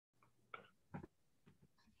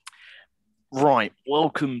Right,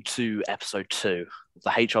 welcome to episode 2 of the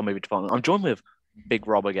HR movie department. I'm joined with Big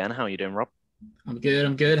Rob again. How are you doing, Rob? I'm good.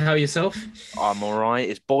 I'm good. How are yourself? I'm all right.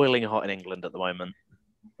 It's boiling hot in England at the moment,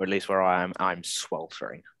 or at least where I am. I'm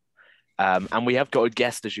sweltering. And we have got a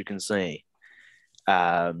guest, as you can see.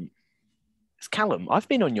 It's Callum. I've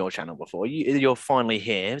been on your channel before. You're finally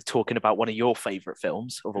here talking about one of your favourite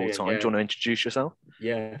films of all Yeah, time. yeah. Do you want to introduce yourself?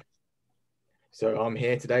 Yeah. So I'm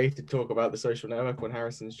here today to talk about The Social Network on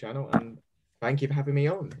Harrison's channel, and thank you for having me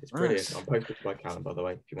on. It's brilliant. Nice. I'm posted by Callum, by the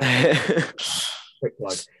way, if you want to quick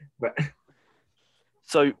plug. But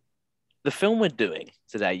So the film we're doing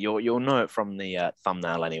today, you'll know it from the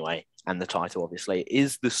thumbnail anyway, and the title obviously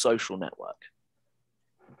is The Social Network.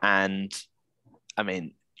 And I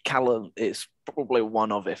mean, Callum, it's probably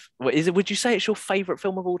one of if is it? Would you say it's your favorite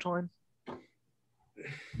film of all time?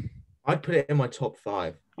 I'd put it in my top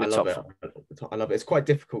 5. I love it. I love it. It's quite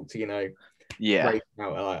difficult to, Yeah, rate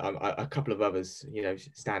out. A couple of others,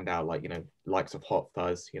 stand out, like, likes of Hot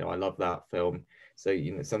Fuzz. I love that film. So,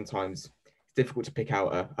 sometimes it's difficult to pick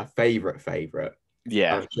out a favorite.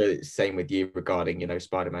 yeah. I'm sure it's the same with you regarding,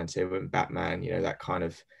 Spider-Man 2 and Batman, that kind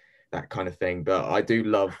of thing. But I do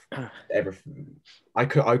love everything. I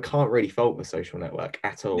can't really fault The Social Network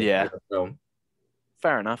at all. Yeah. As a film.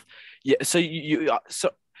 Fair enough. Yeah. So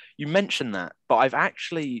you mentioned that, but I've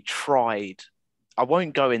actually tried. I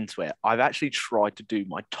won't go into it. I've actually tried to do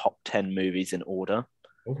my top 10 movies in order.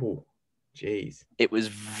 Oh, jeez. It's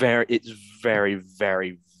very,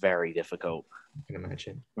 very, very difficult. I can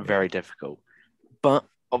imagine. Very difficult. But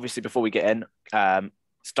obviously, before we get in,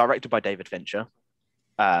 it's directed by David Fincher.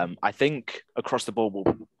 I think across the board, we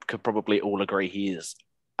could probably all agree he is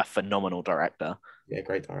a phenomenal director. Yeah,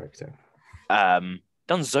 great director.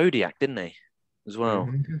 Done Zodiac, didn't he? As well.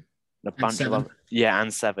 Mm-hmm. And a bunch of other,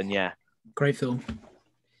 and Seven, yeah. Great film.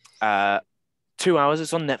 2 hours.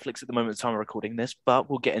 It's on Netflix at the moment, the time of recording this, but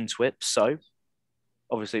we'll get into it. So,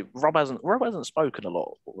 obviously, Rob hasn't spoken a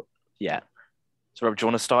lot yet. So, Rob, do you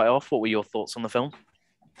want to start off? What were your thoughts on the film?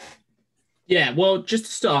 Yeah, well, just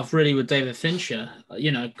to start off really with David Fincher,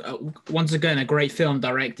 once again, a great film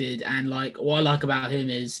directed. And like what I like about him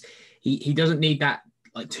is he doesn't need that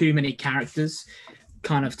like too many characters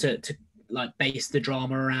kind of to like base the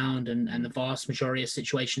drama around and the vast majority of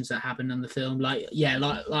situations that happen in the film. Like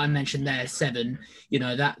I mentioned there, Seven,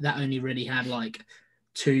 that only really had like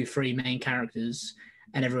 2-3 main characters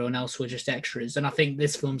and everyone else were just extras. And I think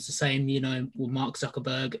this film's the same, with Mark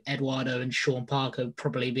Zuckerberg, Eduardo, and Sean Parker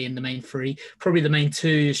probably being the main 3. Probably the main 2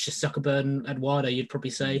 is just Zuckerberg and Eduardo, you'd probably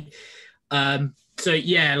say. So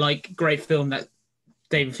yeah, like great film that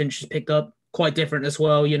David Fincher's picked up. Quite different as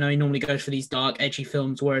well. He normally goes for these dark, edgy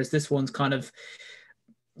films, whereas this one's kind of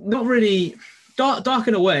not really dark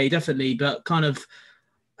in a way, definitely, but kind of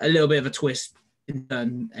a little bit of a twist in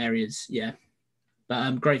certain areas. Yeah.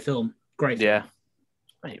 But great film. Great film. Yeah.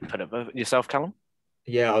 You put it yourself, Callum?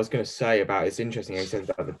 Yeah, I was going to say it's interesting how he says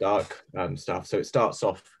about the dark stuff. So it starts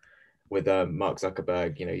off with Mark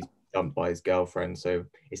Zuckerberg, he's dumped by his girlfriend, so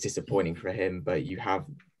it's disappointing for him, but you have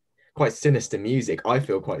quite sinister music. I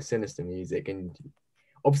feel quite sinister music, and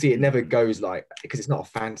obviously it never goes like, because it's not a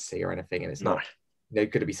fantasy or anything, and it's not going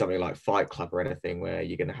to be something like Fight Club or anything where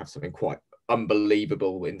you're going to have something quite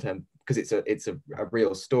unbelievable in terms, because it's a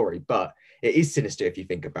real story, but it is sinister if you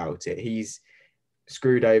think about it. He's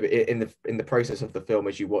screwed over in the process of the film.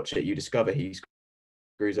 As you watch it, you discover he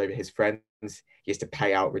screws over his friends. He has to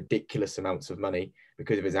pay out ridiculous amounts of money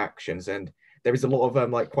because of his actions, and there is a lot of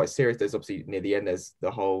like quite serious. There's obviously near the end, there's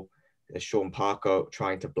Sean Parker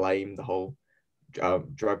trying to blame the whole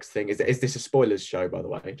drugs thing. Is this a spoilers show, by the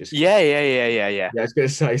way? Yeah. Yeah, I was going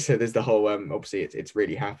to say, so there's the whole obviously it's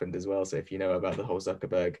really happened as well, so if you know about the whole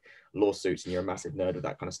Zuckerberg lawsuits and you're a massive nerd of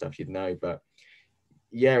that kind of stuff, you'd know. But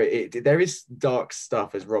yeah, there is dark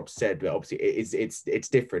stuff, as Rob said, but obviously it's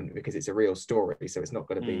different because it's a real story, so it's not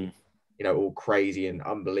going to be all crazy and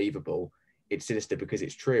unbelievable. It's sinister because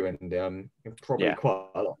it's true, and probably quite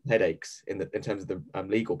a lot of headaches in terms of the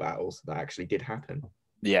legal battles that actually did happen.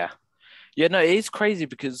 Yeah. No, it is crazy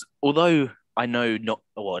because although I know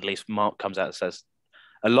at least Mark comes out and says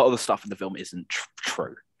a lot of the stuff in the film isn't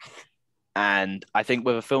true. And I think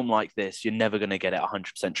with a film like this, you're never going to get it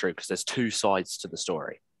 100% true because there's 2 sides to the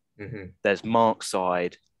story. Mm-hmm. There's Mark's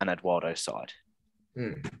side and Eduardo's side.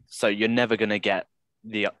 So you're never going to get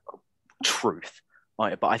the truth.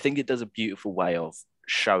 Right? But I think it does a beautiful way of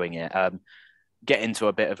showing it. Get into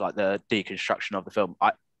a bit of like the deconstruction of the film.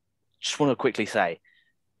 I just want to quickly say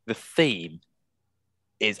the theme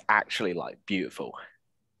is actually like beautiful.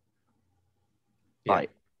 Yeah.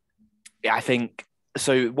 I think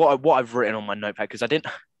so. What I've written on my notepad, because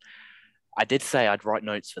I did say I'd write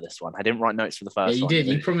notes for this one. I didn't write notes for the first you one. did.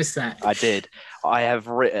 You promised that. I did. I have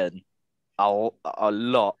written a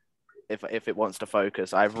lot. If it wants to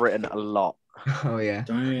focus, I've written a lot. Oh yeah.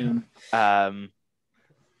 Damn.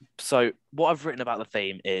 So what I've written about the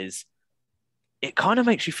theme is it kind of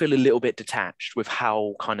makes you feel a little bit detached with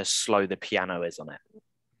how kind of slow the piano is on it.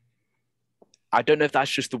 I don't know if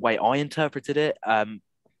that's just the way I interpreted it.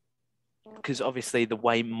 Because obviously the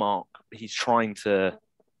way Mark, the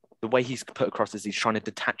way he's put across is he's trying to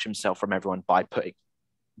detach himself from everyone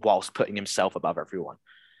whilst putting himself above everyone.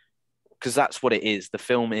 Because that's what it is. The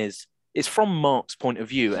film it's from Mark's point of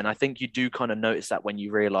view. And I think you do kind of notice that when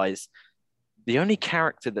you realize the only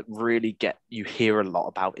character that really you hear a lot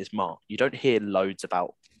about is Mark. You don't hear loads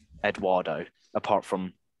about Eduardo, apart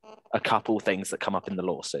from a couple things that come up in the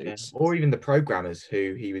lawsuits. Or even the programmers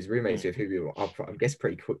who he was roommates with, who are, I guess,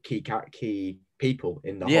 pretty key people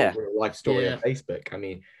in the whole real life story of Facebook. I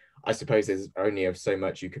mean, I suppose there's only so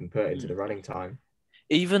much you can put into the running time.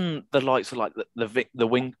 Even the likes of like the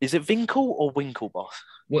wing, is it Winkle or Winklevoss?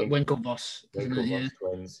 Winklevoss. Winklevoss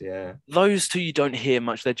twins, yeah. Those two you don't hear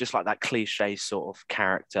much. They're just like that cliche sort of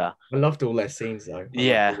character. I loved all their scenes though.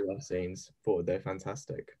 I loved all their scenes. Thought they're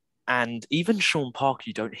fantastic. And even Sean Parker,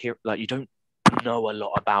 you don't know a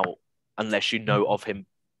lot about unless you know of him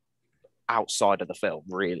outside of the film,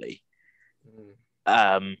 really.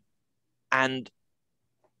 And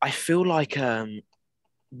I feel like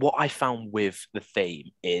what I found with the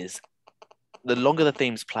theme is the longer the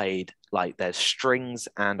theme's played, like there's strings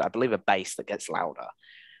and I believe a bass that gets louder.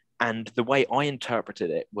 And the way I interpreted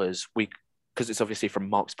it was because it's obviously from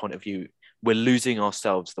Mark's point of view, we're losing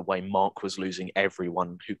ourselves the way Mark was losing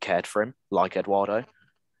everyone who cared for him, like Eduardo.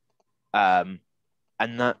 And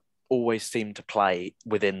that always seemed to play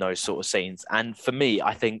within those sort of scenes. And for me,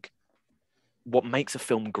 I think what makes a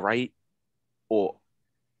film great or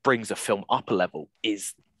brings a film up a level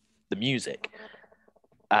is the music.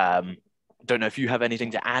 Don't know if you have anything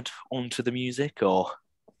to add onto the music or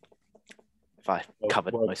if I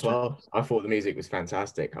covered most of it. I thought the music was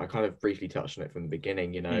fantastic. I kind of briefly touched on it from the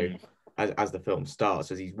beginning, as the film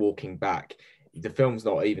starts, as he's walking back. The film's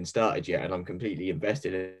not even started yet, and I'm completely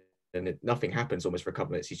invested in it. And nothing happens almost for a couple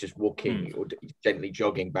of minutes. He's just walking or gently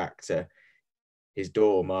jogging back to his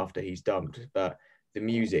dorm after he's dumped. But the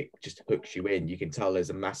music just hooks you in. You can tell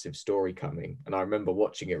there's a massive story coming. And I remember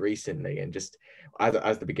watching it recently and just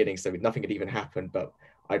as the beginning, so nothing had even happened, but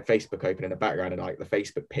I had Facebook open in the background and like the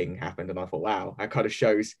Facebook ping happened. And I thought, wow, that kind of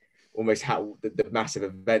shows almost how the massive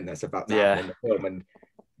event that's about to happen in the film and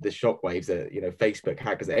the shockwaves that, Facebook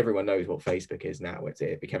had, because everyone knows what Facebook is now.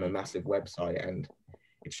 It became a massive website, and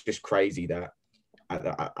it's just crazy that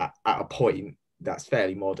at a point that's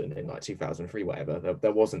fairly modern in like 2003, whatever,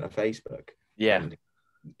 there wasn't a Facebook. Yeah. And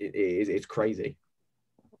it's crazy.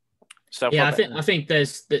 So yeah, I think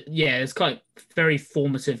it's quite very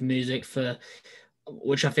formative music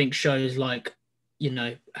which I think shows like,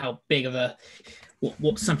 how big of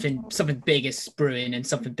what something big is brewing and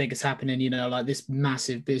something big is happening, like this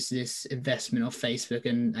massive business investment of Facebook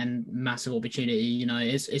and massive opportunity,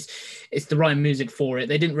 it's the right music for it.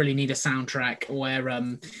 They didn't really need a soundtrack where,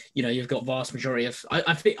 you've got vast majority of,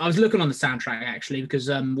 I think I was looking on the soundtrack actually, because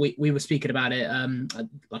we were speaking about it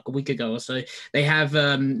like a week ago or so. They have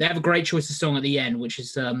a great choice of song at the end, which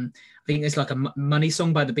is, I think it's like a money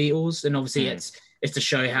song by the Beatles. And obviously it's to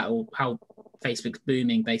show how Facebook's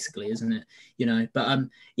booming, basically, isn't it? But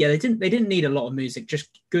they didn't need a lot of music.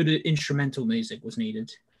 Just good instrumental music was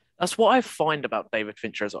needed. That's what I find about David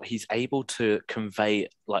Fincher as well. He's able to convey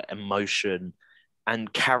like emotion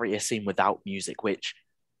and carry a scene without music, which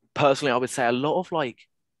personally I would say a lot of like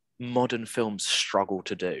modern films struggle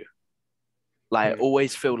to do. Like I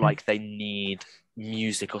always feel like they need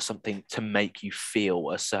music or something to make you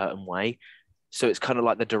feel a certain way. So it's kind of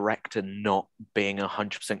like the director not being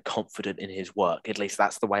 100% confident in his work. At least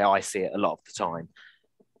that's the way I see it a lot of the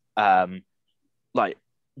time. Like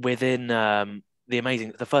within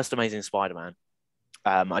the first Amazing Spider-Man,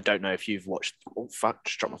 I don't know if you've watched. Oh fuck!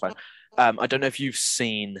 Just dropped my phone. I don't know if you've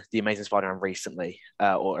seen the Amazing Spider-Man recently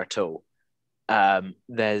or at all.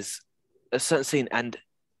 There's a certain scene, and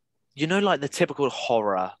like the typical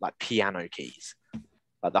horror like piano keys,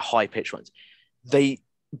 like the high pitched ones. They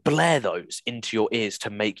blare those into your ears to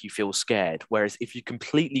make you feel scared. Whereas if you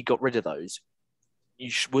completely got rid of those,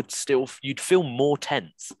 you'd feel more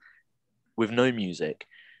tense with no music.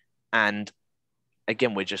 And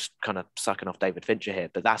again, we're just kind of sucking off David Fincher here,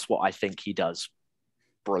 but that's what I think he does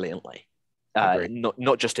brilliantly.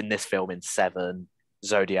 Not just in this film, in Seven,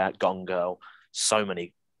 Zodiac, Gone Girl, so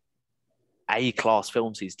many A-class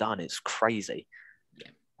films he's done. It's crazy.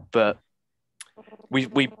 Yeah. But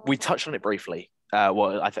we touched on it briefly.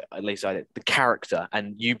 Well, at least I did. The character,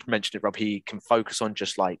 and you mentioned it, Rob. He can focus on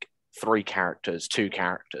just like two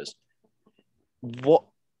characters. What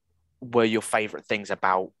were your favorite things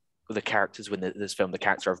about the characters within this film? The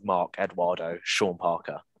character of Mark, Eduardo, Sean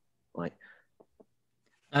Parker, like.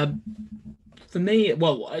 For me,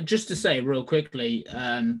 well, just to say real quickly,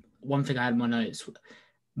 one thing I had in my notes: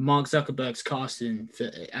 Mark Zuckerberg's casting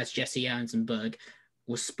as Jesse Eisenberg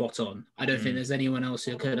was spot on. I don't think there's anyone else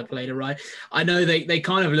who could have played it right. I know they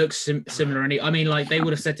kind of look similar. I mean, like they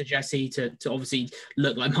would have said to Jesse to obviously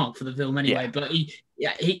look like Mark for the film anyway. Yeah. But he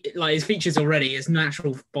like his features already, his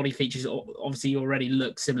natural body features obviously already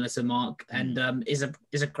look similar to Mark, and is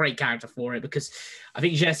a great character for it, because I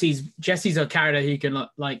think Jesse's a character who can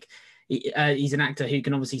he's an actor who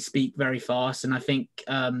can obviously speak very fast, and I think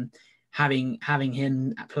having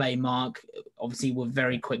him play Mark, obviously with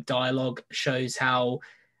very quick dialogue, shows how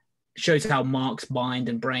Mark's mind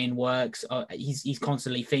and brain works. He's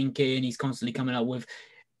constantly thinking, he's constantly coming up with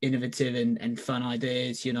innovative and fun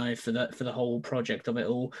ideas, you know, for the whole project of it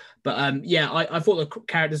all. But I thought the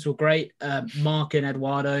characters were great. Mark and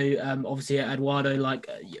Eduardo, obviously Eduardo,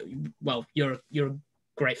 you're a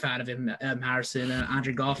great fan of him, Harrison,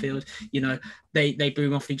 Andrew Garfield, you know, they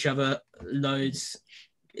boom off each other loads.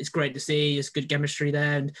 It's great to see. It's good chemistry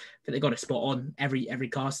there, and I think they got a spot on every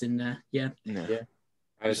cast in there. Yeah. And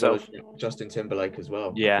as well as Justin Timberlake as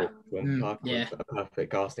well. Yeah. A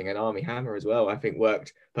perfect casting, and Armie Hammer as well. I think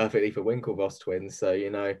worked perfectly for Winklevoss twins. So, you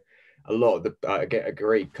know, a lot of the I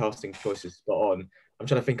agree casting choices spot on. I'm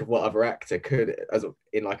trying to think of what other actor could, as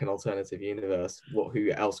in like an alternative universe, who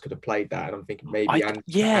else could have played that, and I'm thinking maybe Andy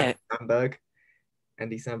Samberg.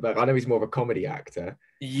 Andy Samberg. I know he's more of a comedy actor.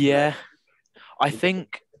 Yeah. I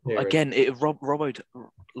think, again, Robbo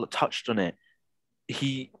touched on it.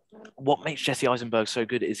 What makes Jesse Eisenberg so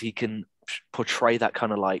good is he can portray that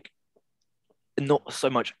kind of like, not so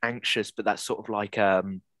much anxious, but that sort of like,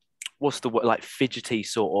 what's the word, like fidgety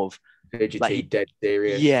sort of. Fidgety, dead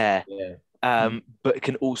serious. Yeah. But it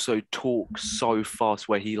can also talk so fast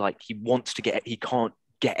where he can't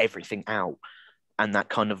get everything out. And that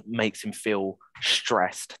kind of makes him feel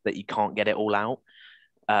stressed that he can't get it all out.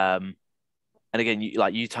 And again,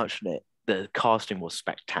 you touched on it, the casting was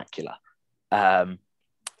spectacular.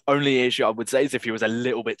 Only issue I would say is if he was a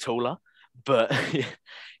little bit taller, but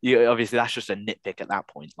obviously that's just a nitpick at that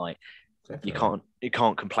point. Like Definitely. you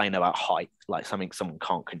can't complain about height, like something someone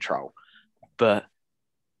can't control. But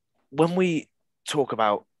when we talk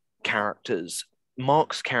about characters,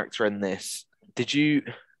 Mark's character in this,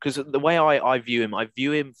 because the way I view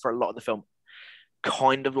him for a lot of the film,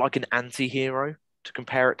 kind of like an anti-hero, to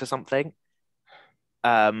compare it to something.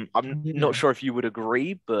 I'm not sure if you would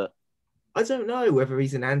agree, but I don't know whether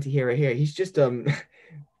he's an anti-hero here. He's just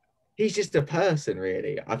a person,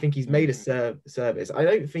 really. I think he's made a service. I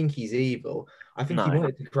don't think he's evil. I think he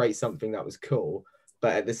wanted to create something that was cool,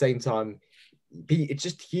 but at the same time, it's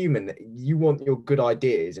just human. You want your good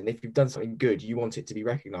ideas, and if you've done something good, you want it to be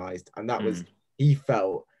recognized. And that was, he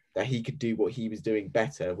felt that he could do what he was doing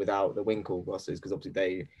better without the Winklevosses, because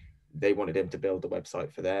obviously they wanted him to build the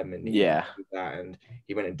website for them, and he did that, and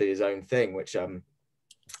he went and did his own thing, which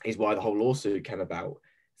is why the whole lawsuit came about.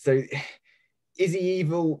 So is he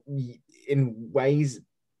evil in ways,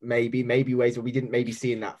 maybe ways that we didn't maybe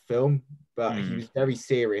see in that film, but he was very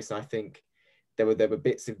serious. I think there were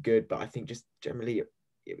bits of good, but I think just generally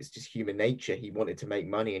it was just human nature. He wanted to make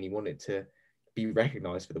money, and he wanted to be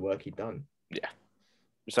recognized for the work he'd done. Yeah.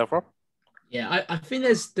 Yourself, Rob? Yeah, I think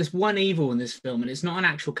there's one evil in this film, and it's not an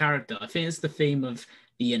actual character. I think it's the theme of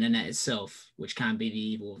the internet itself, which can be the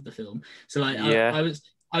evil of the film. So like I was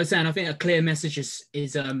saying, I think a clear message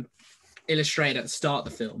is illustrated at the start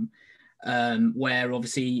of the film, where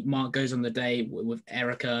obviously Mark goes on the date with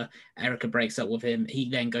Erica. Erica breaks up with him. He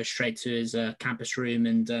then goes straight to his campus room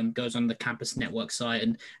and goes on the campus network site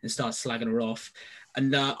and starts slagging her off.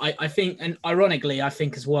 And I think, and ironically, I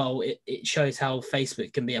think as well, it shows how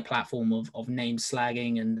Facebook can be a platform of name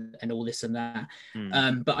slagging and all this and that.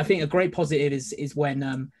 But I think a great positive is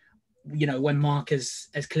when when Mark has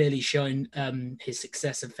clearly shown his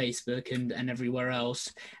success of Facebook and everywhere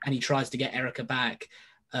else, and he tries to get Erica back.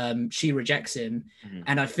 She rejects him,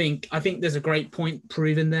 and I think there's a great point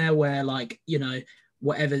proven there where, like,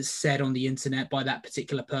 whatever's said on the internet by that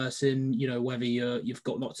particular person, whether you've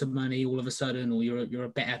got lots of money all of a sudden, or you're a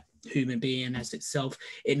better human being as itself,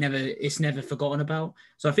 it's never forgotten about.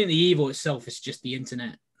 So I think the evil itself is just the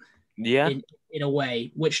internet. Yeah. In a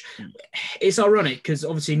way, which it's ironic because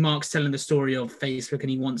obviously Mark's telling the story of Facebook and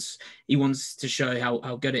he wants to show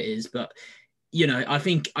how good it is, but you know, I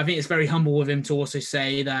think it's very humble of him to also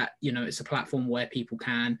say that, you know, it's a platform where people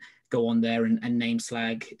can go on there and name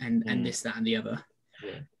slag and this, that, and the other.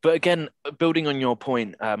 Yeah. But again, building on your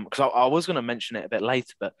point, because I was going to mention it a bit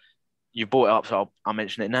later, but you brought it up, so I'll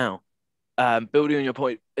mention it now. Building on your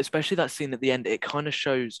point, especially that scene at the end, it kind of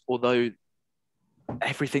shows, although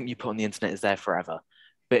everything you put on the internet is there forever,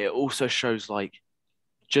 but it also shows like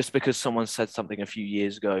just because someone said something a few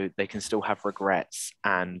years ago, they can still have regrets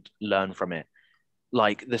and learn from it.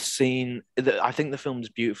 Like the scene, I think the film's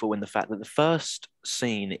beautiful in the fact that the first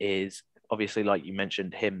scene is obviously, like you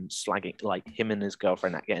mentioned, him slagging, like him and his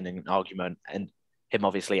girlfriend getting in an argument and him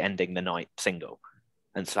obviously ending the night single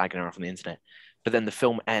and slagging her off on the internet. But then the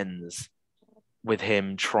film ends with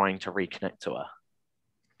him trying to reconnect to her.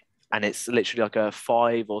 And it's literally like a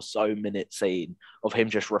 5 or so minute scene of him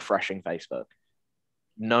just refreshing Facebook.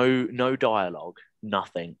 No dialogue,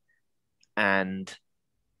 nothing. And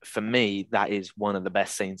for me, that is one of the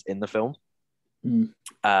best scenes in the film.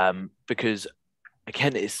 Because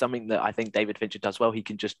again, it's something that I think David Fincher does well. He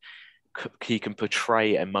can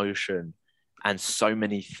portray emotion and so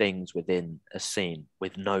many things within a scene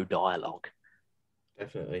with no dialogue.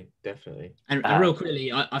 Definitely. And real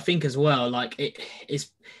quickly, I think as well, like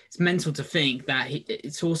it's mental to think that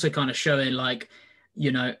it's also kind of showing, like,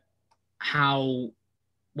 you know, how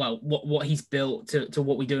well what he's built to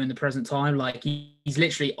what we do in the present time. Like he's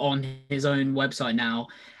literally on his own website now,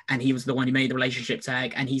 and he was the one who made the relationship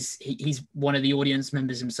tag, and he's one of the audience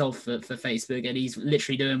members himself for Facebook, and he's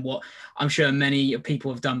literally doing what I'm sure many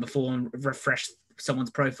people have done before and refresh someone's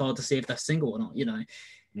profile to see if they're single or not, you know.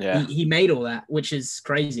 Yeah, he made all that, which is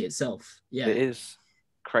crazy itself. Yeah, it is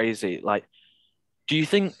crazy. Like, do you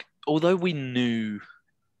think, although we knew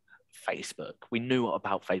Facebook, we knew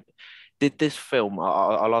about Facebook, did this film,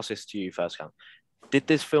 I'll ask this to you first, Callum, did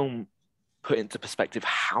this film put into perspective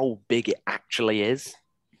how big it actually is?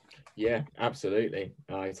 Yeah, absolutely.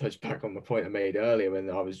 I touched back on the point I made earlier when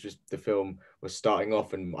the film was starting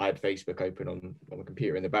off and I had Facebook open on the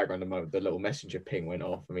computer in the background and the little messenger ping went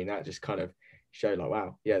off. I mean, that just kind of showed like,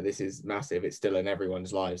 wow, yeah, this is massive. It's still in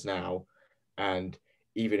everyone's lives now. And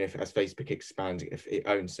even if as Facebook expands, if it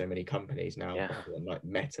owns so many companies now, like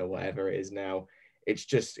Meta, whatever it is now,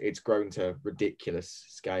 it's grown to ridiculous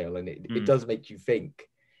scale. And it does make you think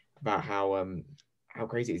about how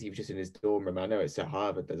crazy it is, even just in his dorm room. I know it's at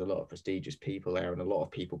Harvard, there's a lot of prestigious people there, and a lot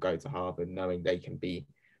of people go to Harvard knowing they can be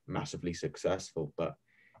massively successful, but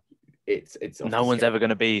it's no one's ever going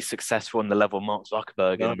to be successful on the level of Mark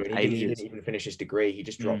Zuckerberg. No, he didn't even finish his degree. He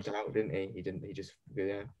just dropped out, didn't he?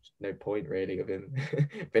 No point really of him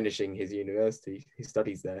finishing his university, his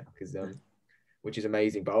studies there, because which is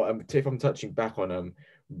amazing. But if I'm touching back on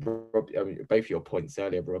Rob, both your points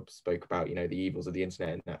earlier, Rob spoke about, you know, the evils of the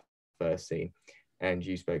internet in that first scene, and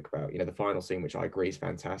you spoke about, you know, the final scene, which I agree is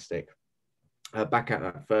fantastic. Back at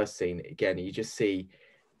that first scene again, you just see,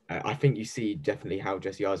 I think you see definitely how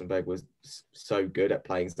Jesse Eisenberg was so good at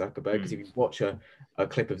playing Zuckerberg, because if you watch a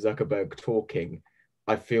clip of Zuckerberg talking,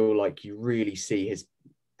 I feel like you really see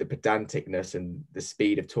the pedanticness and the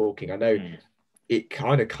speed of talking. I know it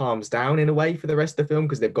kind of calms down in a way for the rest of the film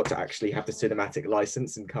because they've got to actually have the cinematic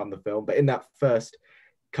license and calm the film. But in that first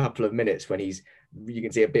couple of minutes when you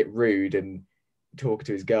can see a bit rude and talking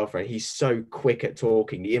to his girlfriend, he's so quick at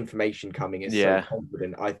talking. The information coming is so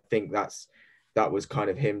confident. I think that was kind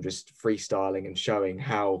of him just freestyling and showing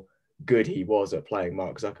how good he was at playing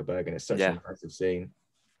Mark Zuckerberg, and it's such an impressive scene.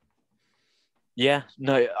 Yeah,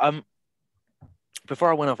 no. Before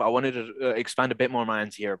I went off, I wanted to expand a bit more on my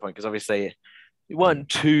anti-hero point, because obviously you weren't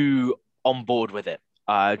too on board with it.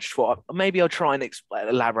 Just thought maybe I'll try and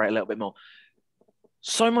elaborate a little bit more.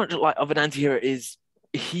 So much like of an anti-hero is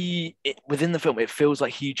within the film, it feels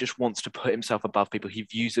like he just wants to put himself above people. He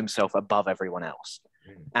views himself above everyone else.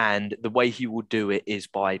 And the way he will do it is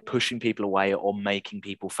by pushing people away or making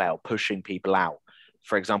people fail, pushing people out.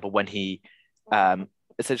 For example, when he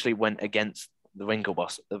essentially went against the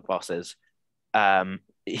Winklevoss bosses,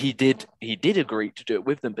 he did agree to do it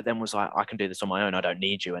with them, but then was like, I can do this on my own. I don't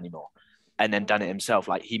need you anymore. And then done it himself.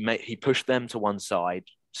 Like he pushed them to one side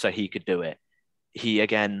so he could do it. He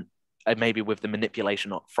again, maybe with the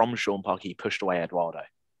manipulation from Sean Parker, he pushed away Eduardo.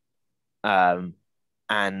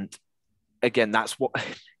 And again, that's what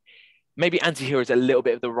maybe anti-hero is a little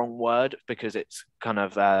bit of the wrong word, because it's kind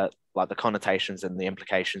of like the connotations and the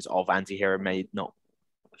implications of anti-hero may not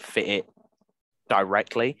fit it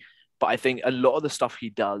directly. But I think a lot of the stuff he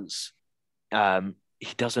does,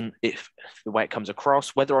 he doesn't, if the way it comes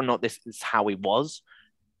across, whether or not this is how he was,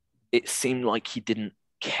 it seemed like he didn't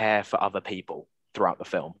care for other people throughout the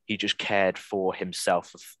film. He just cared for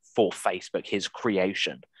himself, for Facebook, his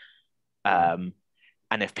creation. And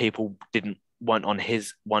if people weren't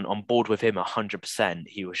on board with him 100%,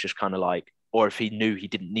 he was just kind of like, or if he knew he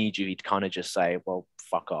didn't need you, he'd kind of just say, well,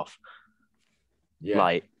 fuck off. Yeah.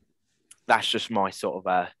 Like, that's just my sort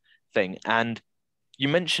of thing. And you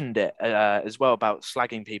mentioned it as well about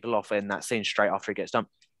slagging people off in that scene straight after he gets done.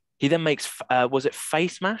 He then makes, was it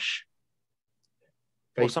Face Mash?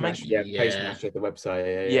 Face Mash, Face Mash at the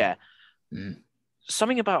website. Yeah.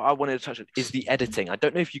 Something about I wanted to touch on is the editing. I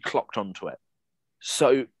don't know if you clocked onto it.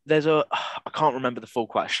 So there's I can't remember the full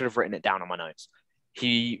quote. I should have written it down on my notes.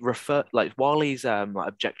 He while he's like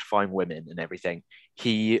objectifying women and everything,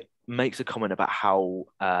 he makes a comment about how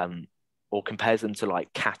or compares them to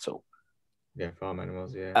like cattle. Yeah, farm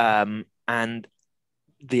animals, yeah. And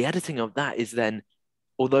the editing of that is then,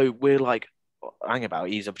 although we're like, hang about,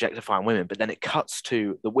 he's objectifying women, but then it cuts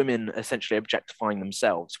to the women essentially objectifying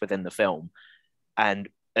themselves within the film and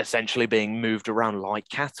essentially being moved around like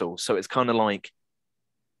cattle. So it's kind of like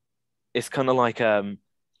what's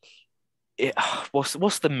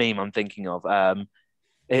the meme I'm thinking of?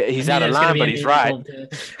 He's out of land, but he's right.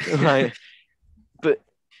 Like, but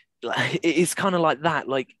like, it's kind of like that.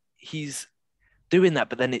 Like he's doing that,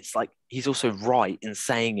 but then it's like he's also right in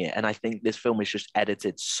saying it. And I think this film is just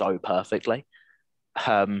edited so perfectly.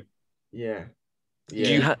 Yeah. Do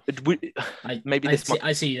you have?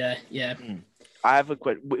 I see that. Yeah. I have a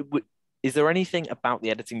question. Is there anything about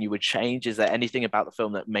the editing you would change? Is there anything about the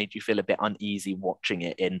film that made you feel a bit uneasy watching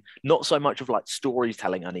it? In not so much of like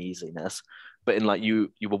storytelling uneasiness, but in like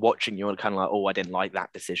you were watching, you were kind of like, oh, I didn't like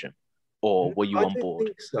that decision, or were you on board? I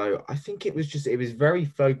think so. I think it was very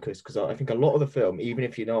focused because I think a lot of the film, even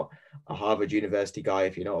if you're not a Harvard University guy,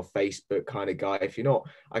 if you're not a Facebook kind of guy, if you're not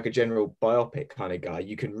like a general biopic kind of guy,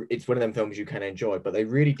 it's one of them films you can enjoy. But they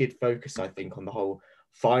really did focus, I think, on the whole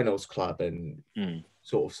finals club and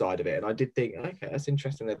sort of side of it. And I did think, okay, that's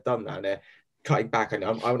interesting. They've done that, and they're cutting back. And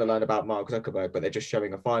I want to learn about Mark Zuckerberg, but they're just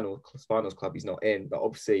showing a finals club he's not in. But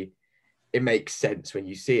obviously, it makes sense when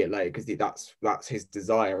you see it later because that's his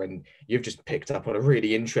desire. And you've just picked up on a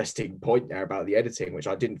really interesting point there about the editing, which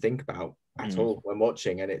I didn't think about at all when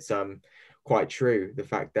watching. And it's quite true. The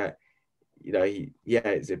fact that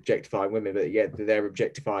it's objectifying women, but they're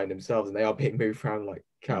objectifying themselves and they are being moved around like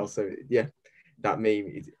cattle. So that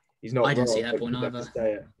meme, he's not. I didn't see that point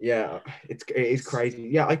either. Yeah, it is crazy.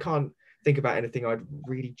 Yeah, I can't think about anything I'd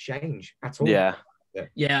really change at all.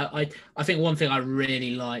 Yeah, I think one thing I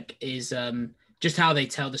really like is just how they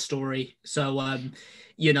tell the story. So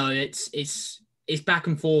it's back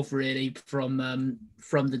and forth really from the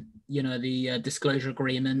the disclosure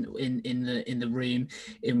agreement in the room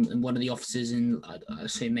in one of the offices in I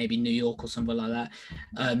assume maybe New York or somewhere like that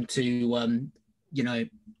to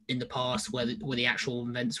in the past where the actual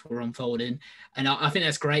events were unfolding. And I think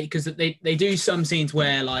that's great because they do some scenes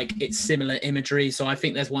where like it's similar imagery. So I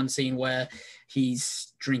think there's one scene where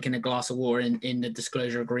he's drinking a glass of water in the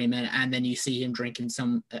disclosure agreement, and then you see him drinking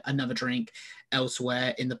another drink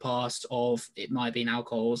elsewhere in the past of, it might have been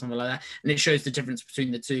alcohol or something like that. And it shows the difference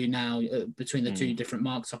between the two now, between the two different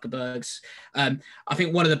Mark Zuckerbergs. I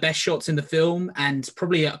think one of the best shots in the film, and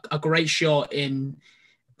probably a great shot in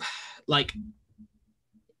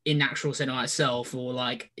actual cinema itself, or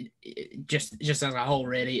like just as a whole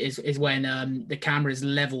really, is when the camera is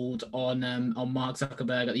leveled on Mark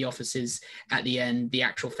Zuckerberg at the offices at the end, the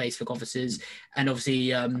actual Facebook offices, and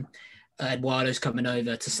obviously Eduardo's coming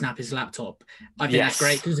over to snap his laptop. I think that's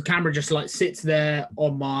great because the camera just like sits there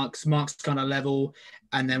on Mark's kind of level,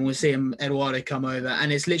 and then we'll see Eduardo come over,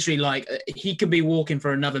 and it's literally like he could be walking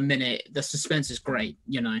for another minute. The suspense is great,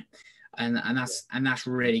 and that's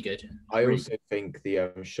really good. I also think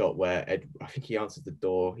the shot where I think he answers the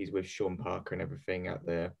door, he's with Sean Parker and everything at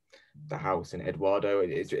the house, and Eduardo,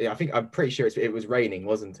 I'm pretty sure it was raining,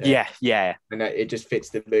 wasn't it? Yeah. And it just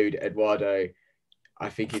fits the mood. Eduardo, I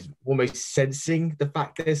think, he's almost sensing the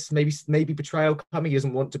fact there's maybe betrayal coming. He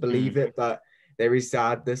doesn't want to believe it, but there is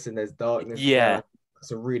sadness and there's darkness. Yeah.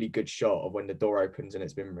 It's a really good shot of when the door opens and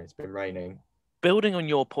it's been raining. Building on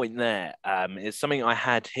your point there, is something I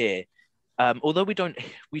had here. Although we don't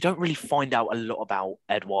really find out a lot about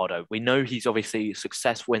Eduardo. We know he's obviously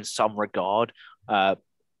successful in some regard.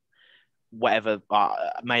 Whatever,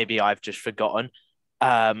 maybe I've just forgotten.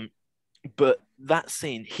 But that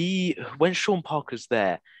scene, when Sean Parker's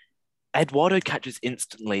there, Eduardo catches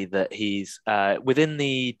instantly that he's within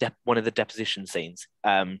one of the deposition scenes.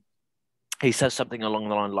 He says something along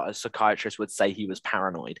the line like a psychiatrist would say he was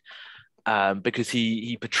paranoid, because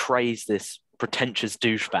he portrays this pretentious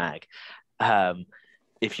douchebag,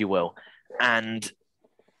 if you will, and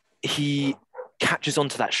he catches on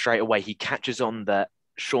to that straight away. He catches on that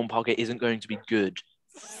Sean Parker isn't going to be good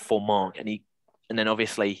for Mark, and then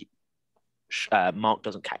obviously Mark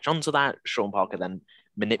doesn't catch on to that. Sean Parker then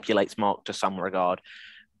manipulates Mark to some regard.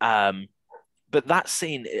 But that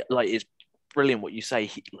scene, like, is brilliant. What you say,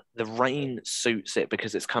 the rain suits it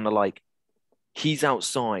because it's kind of like he's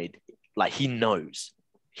outside, like he knows,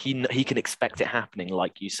 he can expect it happening,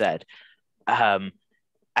 like you said, and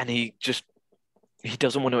he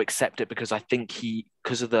doesn't want to accept it because I think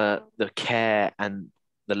because of the care and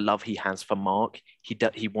the love he has for Mark,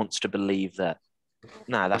 he wants to believe that,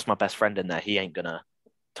 nah, that's my best friend in there. He ain't gonna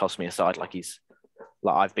toss me aside like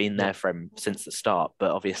I've been there for him since the start.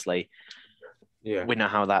 But obviously, we know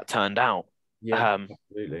how that turned out. Yeah,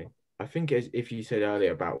 absolutely. I think if you said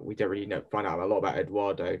earlier about we don't really find out a lot about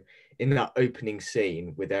Eduardo in that opening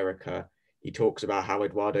scene with Erica. He talks about how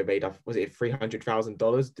Eduardo made up, was it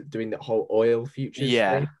 $300,000 doing that whole oil futures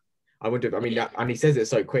thing? I wonder. I mean, and he says it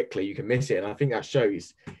so quickly you can miss it, and I think that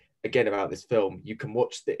shows again about this film. You can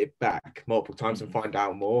watch it back multiple times and find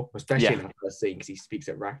out more, especially in that first scene because he speaks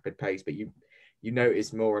at rapid pace. But you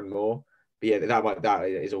notice more and more. But yeah, that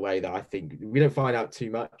is a way that I think we don't find out too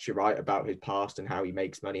much. You're right about his past and how he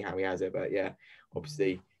makes money, how he has it. But yeah,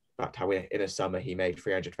 obviously, the fact how in a summer he made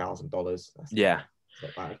 $300,000. Yeah,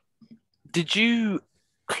 not bad. Did you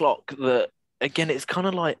clock that? Again, it's kind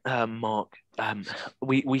of like Mark.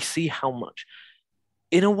 We see how much,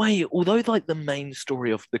 in a way, although like the main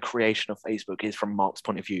story of the creation of Facebook is from Mark's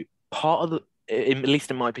point of view. Part of at least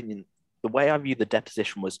in my opinion, the way I view the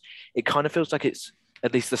deposition was, it kind of feels like it's,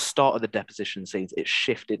 at least the start of the deposition scenes, it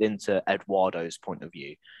shifted into Eduardo's point of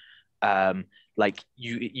view. Like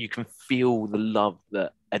you can feel the love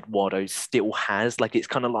that Eduardo still has. Like it's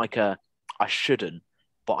kind of like I shouldn't,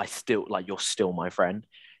 but I still, like, you're still my friend,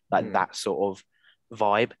 like that sort of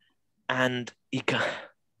vibe. And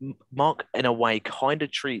Mark, in a way, kind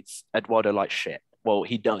of treats Eduardo like shit. Well,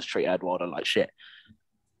 he does treat Eduardo like shit.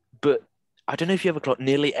 But I don't know if you ever clocked,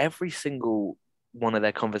 nearly every single one of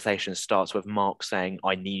their conversations starts with Mark saying,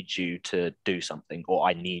 I need you to do something, or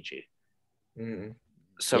I need you.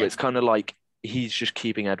 So it's kind of like he's just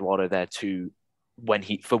keeping Eduardo there when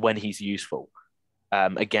he's useful.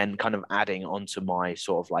 Again, kind of adding onto my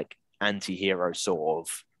sort of like anti-hero sort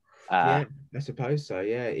of. Yeah, I suppose so.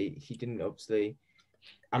 Yeah, he didn't obviously.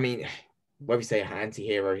 I mean, whether you say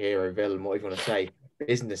anti-hero, hero, villain, what you want to say,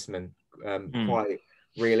 businessman, quite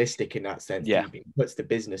realistic in that sense. Yeah, he puts the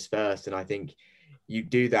business first, and I think you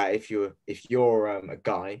do that if you're a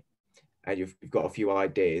guy and you've got a few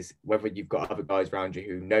ideas, whether you've got other guys around you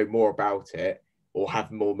who know more about it or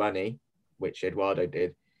have more money, which Eduardo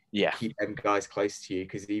did. Yeah, keep them guys close to you,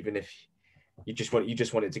 because even if you just want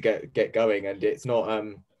it to get going, and it's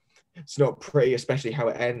not pretty, especially how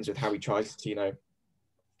it ends with how he tries to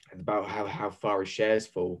about how far his shares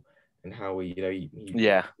fall and how he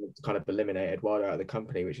kind of eliminate Eduardo out of the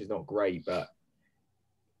company, which is not great. But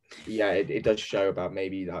yeah, it does show about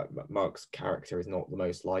maybe that Mark's character is not the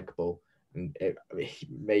most likable, and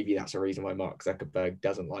maybe that's a reason why Mark Zuckerberg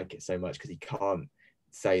doesn't like it so much, because he can't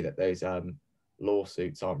say that those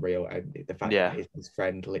lawsuits aren't real, and the fact that his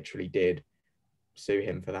friend literally did sue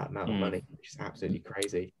him for that amount of money, which is absolutely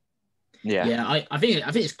crazy. I think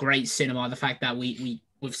it's great cinema, the fact that we've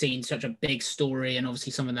seen such a big story, and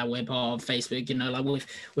obviously something that we're part of Facebook, like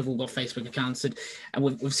we've all got Facebook accounts, and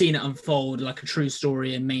we've seen it unfold like a true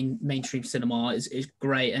story in mainstream cinema is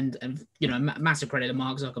great, and massive credit to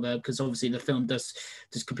Mark Zuckerberg, because obviously the film does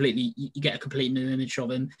completely, you get a complete new image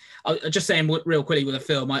of him. I just saying real quickly with the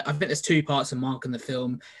film, I think there's two parts of Mark in the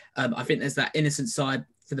film. I think there's that innocent side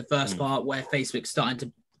for the first part where Facebook's starting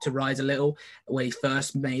to rise a little, when he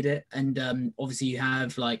first made it, and obviously you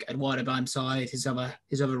have like Eduardo by his side, his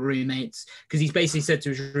other roommates, because he's basically said to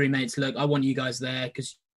his roommates, look, I want you guys there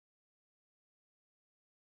because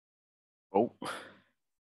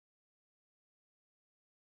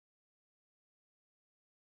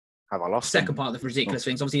have I lost second part of the ridiculous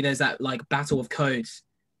things. Obviously there's that like battle of codes.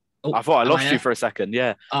 I thought I lost you for a second.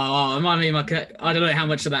 I don't know how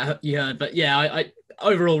much of that you heard, but yeah, I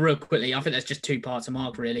overall, real quickly, I think there's just two parts of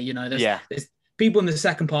Mark, really. There's people in the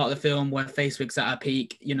second part of the film where Facebook's at a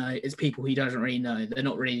peak, it's people he doesn't really know. They're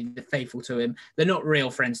not really faithful to him. They're not real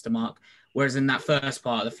friends to Mark. Whereas in that first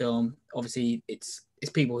part of the film, obviously it's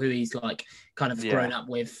people who he's like kind of grown up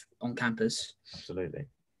with on campus. Absolutely.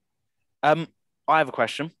 I have a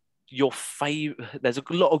question. Your favorite? There's a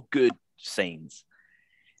lot of good scenes.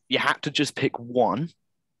 You had to just pick one.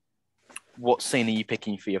 What scene are you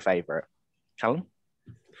picking for your favorite, Callum?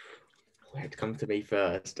 It had to come to me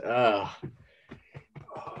first.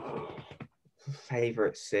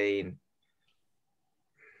 Favorite scene.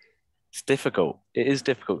 It's difficult. It is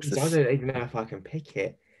difficult. I don't even know if I can pick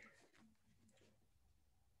it.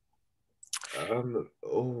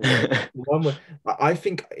 I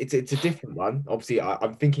think it's a different one. Obviously,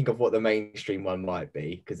 I'm thinking of what the mainstream one might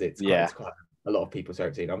be because it's quite a lot of people's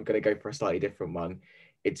favorite scene. I'm going to go for a slightly different one.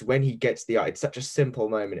 It's when he gets it's such a simple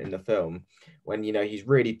moment in the film when, you know, he's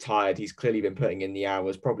really tired. He's clearly been putting in the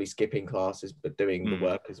hours, probably skipping classes, but doing the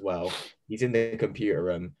work as well. He's in the computer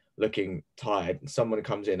room looking tired, and someone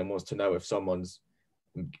comes in and wants to know if someone's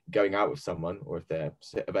going out with someone or if they're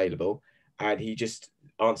available. And he just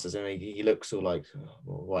answers and he looks all like, oh,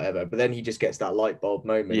 whatever. But then he just gets that light bulb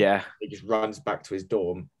moment. Yeah. He just runs back to his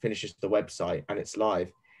dorm, finishes the website, and it's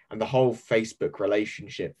live. And the whole Facebook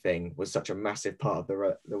relationship thing was such a massive part of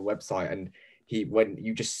the website. And when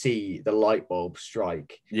you just see the light bulb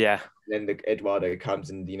strike, yeah, then Eduardo comes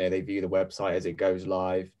and, you know, they view the website as it goes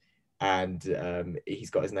live, and he's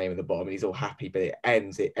got his name at the bottom and he's all happy. But it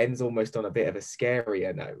ends almost on a bit of a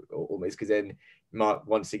scarier note, almost, because then Mark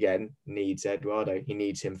once again needs Eduardo. He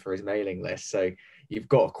needs him for his mailing list. So you've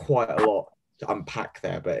got quite a lot to unpack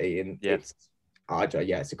there. But it's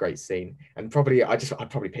a great scene, and probably I'd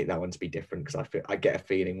probably pick that one to be different because I get a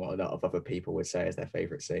feeling what a lot of other people would say is their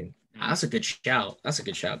favorite scene. That's a good shout.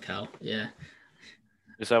 Cal. Yeah.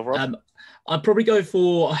 Yourself, Rob? I'd probably go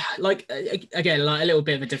for again a little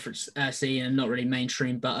bit of a different scene and not really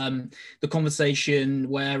mainstream, but the conversation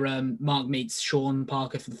where Mark meets Sean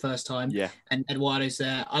Parker for the first time, and Eduardo's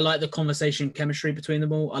there. I like the conversation chemistry between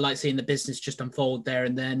them all. I like seeing the business just unfold there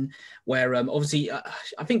and then. Where obviously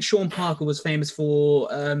I think Sean Parker was famous for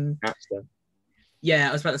Napster. Yeah,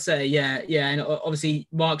 I was about to say and obviously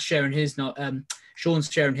Mark's sharing his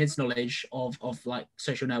Sean's sharing his knowledge of like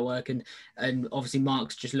social network, and obviously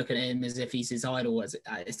Mark's just looking at him as if he's his idol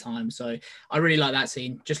at his time. So I really like that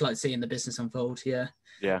scene, just like seeing the business unfold. Yeah,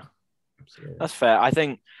 absolutely. That's fair. I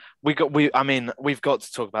think we've got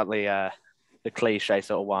to talk about the cliche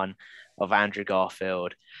sort of one of Andrew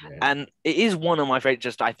Garfield, and it is one of my favorite.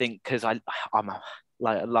 Just I think because I'm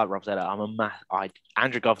like Rob said,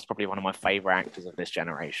 Andrew Garfield's probably one of my favorite actors of this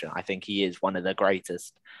generation. I think he is one of the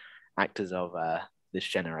greatest actors of this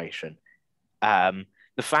generation. The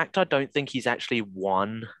fact I don't think he's actually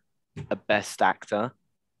won a Best Actor,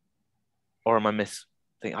 or am I missing?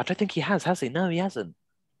 I don't think he has he? No, he hasn't.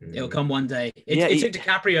 It'll come one day. It took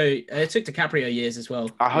DiCaprio. It took DiCaprio years as well.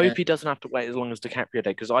 I hope he doesn't have to wait as long as DiCaprio did,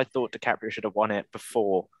 because I thought DiCaprio should have won it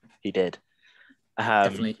before he did.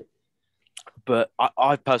 Definitely. But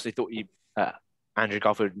I personally thought Andrew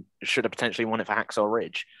Garfield should have potentially won it for Hacksaw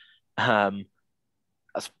Ridge.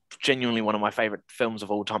 That's genuinely one of my favorite films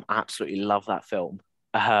of all time. I absolutely love that film.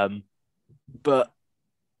 But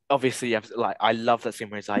obviously, I love that scene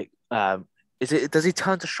where he's like, does he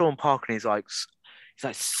turn to Sean Parker and he's like,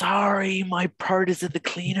 sorry, my priorities are the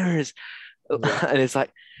cleaners. Yeah. And it's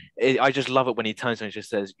like, I just love it when he turns to him and just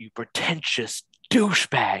says, you pretentious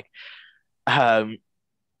douchebag.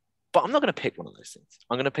 But I'm not going to pick one of those scenes.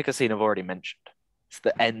 I'm going to pick a scene I've already mentioned. It's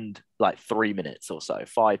the end, like 3 minutes or so,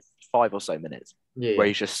 five or so minutes, where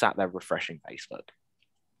he's just sat there refreshing Facebook.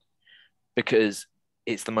 Because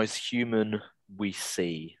it's the most human we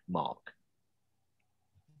see Mark.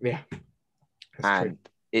 Yeah. That's true.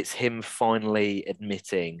 It's him finally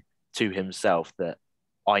admitting to himself that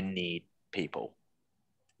I need people.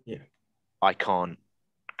 Yeah. I can't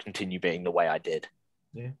continue being the way I did.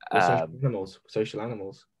 Yeah. Social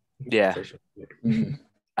animals. Yeah.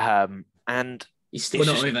 And he's still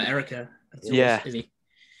not over Erica. Is he?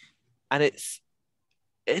 And it's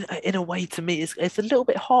in a way, to me, it's a little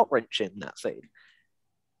bit heart-wrenching, that scene,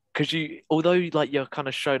 because although you're kind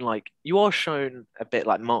of shown, like, you are shown a bit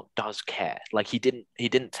like Mark does care. Like he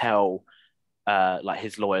didn't tell like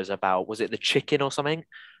his lawyers about, was it the chicken or something?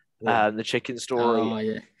 The chicken story. Oh,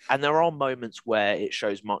 yeah. And there are moments where it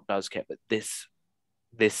shows Mark does care, but this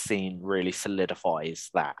scene really solidifies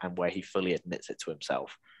that, and where he fully admits it to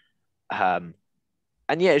himself. And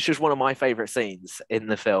it's just one of my favorite scenes in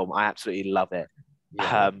the film. I absolutely love it.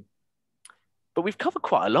 Yeah. But we've covered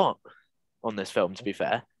quite a lot on this film, to be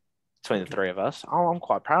fair, between the three of us. I'm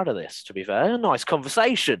quite proud of this, to be fair. A nice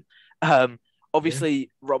conversation.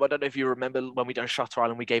 Obviously, Rob, I don't know if you remember when we done Shutter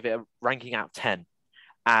Island, we gave it a ranking out of 10.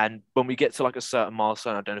 And when we get to like a certain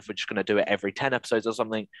milestone, I don't know if we're just going to do it every 10 episodes or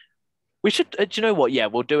something. We should, do you know what? Yeah,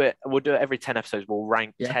 we'll do it. We'll do it every 10 episodes. We'll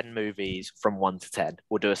rank 10 movies from 1 to 10.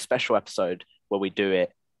 We'll do a special episode where we do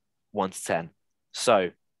it 1 to 10.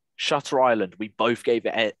 So, Shutter Island, we both gave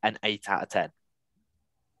it an 8 out of 10.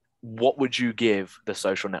 What would you give The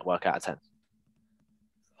Social Network out of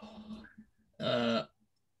 10?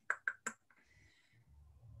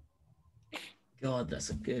 God,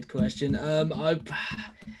 that's a good question.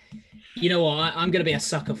 You know what? I'm going to be a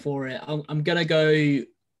sucker for it. I'm going to go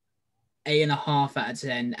 8.5 out of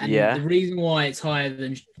 10. And Yeah. the reason why it's higher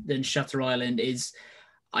than Shutter Island is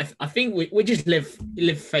I think we just live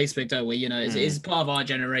Facebook, don't we? You know, it's part of our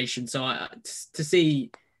generation. So to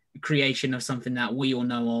see creation of something that we all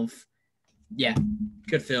know of, yeah,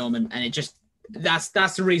 good film, and it just that's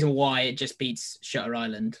the reason why it just beats Shutter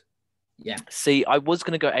Island. Yeah. See, I was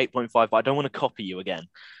going to go 8.5, but I don't want to copy you again.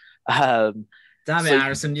 Damn it,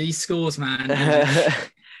 Harrison, these scores, man.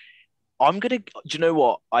 I'm gonna. Do you know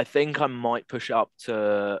what? I think I might push it up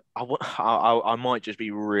to. I might just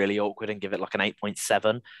be really awkward and give it like an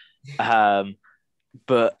 8.7.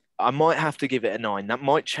 But I might have to give it a 9. That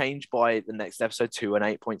might change by the next episode to an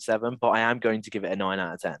 8.7. But I am going to give it a 9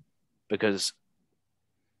 out of 10 because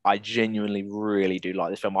I genuinely really do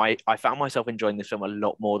like this film. I found myself enjoying this film a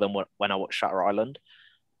lot more than when I watched Shutter Island.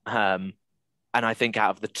 And I think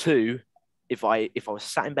out of the two, if I was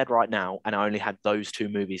sat in bed right now and I only had those two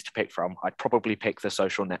movies to pick from, I'd probably pick The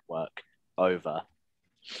Social Network over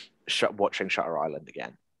watching Shutter Island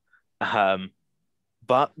again.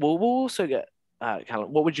 But we'll also get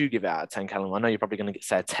Callum. What would you give it out of 10, Callum? I know you're probably going to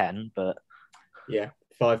say a 10, but yeah,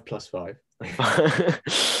 5 plus 5.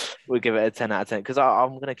 We'll give it a 10 out of 10 because I'm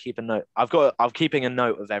going to keep a note. I'm keeping a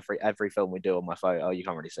note of every film we do on my phone. Oh, you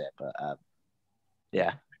can't really see it, but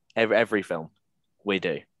yeah, every film we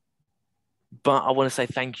do. But I want to say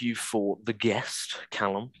thank you for the guest,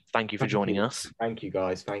 Callum. Thank you for joining us. Thank you,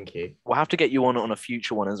 guys. Thank you. We'll have to get you on a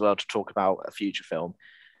future one as well to talk about a future film.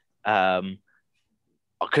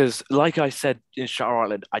 Because like I said in Shutter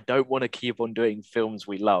Island, I don't want to keep on doing films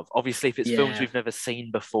we love. Obviously, if it's films we've never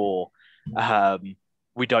seen before,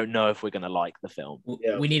 we don't know if we're going to like the film.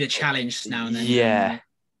 We need a challenge now and then. Yeah.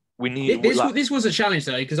 We need this was a challenge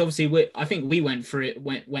though, because obviously I think we went through it,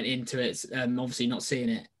 went into it, obviously not seeing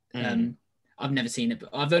it. I've never seen it, but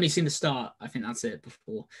I've only seen the start. I think that's it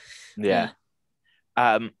before. Yeah.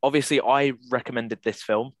 Obviously, I recommended this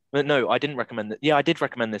film. No, I didn't recommend it. Yeah, I did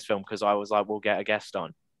recommend this film because I was like, we'll get a guest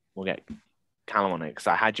on. We'll get Callum on it because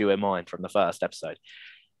I had you in mind from the first episode.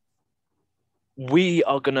 We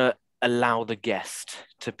are going to allow the guest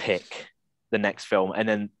to pick the next film. And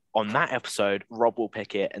then on that episode, Rob will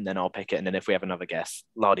pick it and then I'll pick it. And then if we have another guest,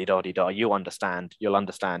 la-di-da-di-da, you'll understand. You'll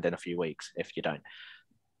understand in a few weeks if you don't.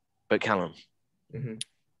 But Callum,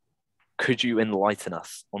 could you enlighten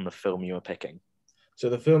us on the film you were picking? So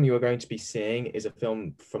the film you are going to be seeing is a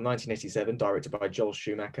film from 1987, directed by Joel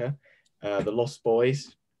Schumacher. The Lost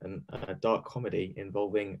Boys, and a dark comedy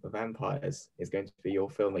involving vampires is going to be your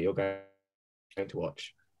film that you're going to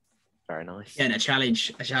watch. Very nice. Yeah, and a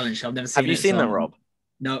challenge. I've never seen it. Have you seen that, Rob?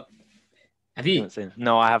 No. Have you?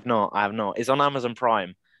 No, I have not. It's on Amazon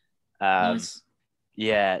Prime. Nice.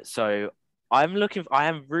 Yeah, so I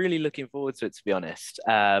am really looking forward to it, to be honest.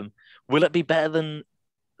 Will it be better than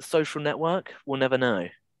Social Network? We'll never know.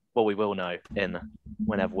 Well, we will know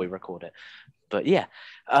whenever we record it. But yeah.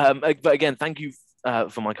 But again, thank you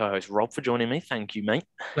for my co-host Rob for joining me. Thank you, mate.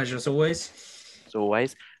 Pleasure as always. As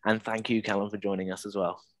always. And thank you, Callum, for joining us as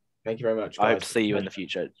well. Thank you very much, guys. I hope to see you in the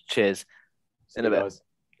future. Cheers. In a bit. Guys.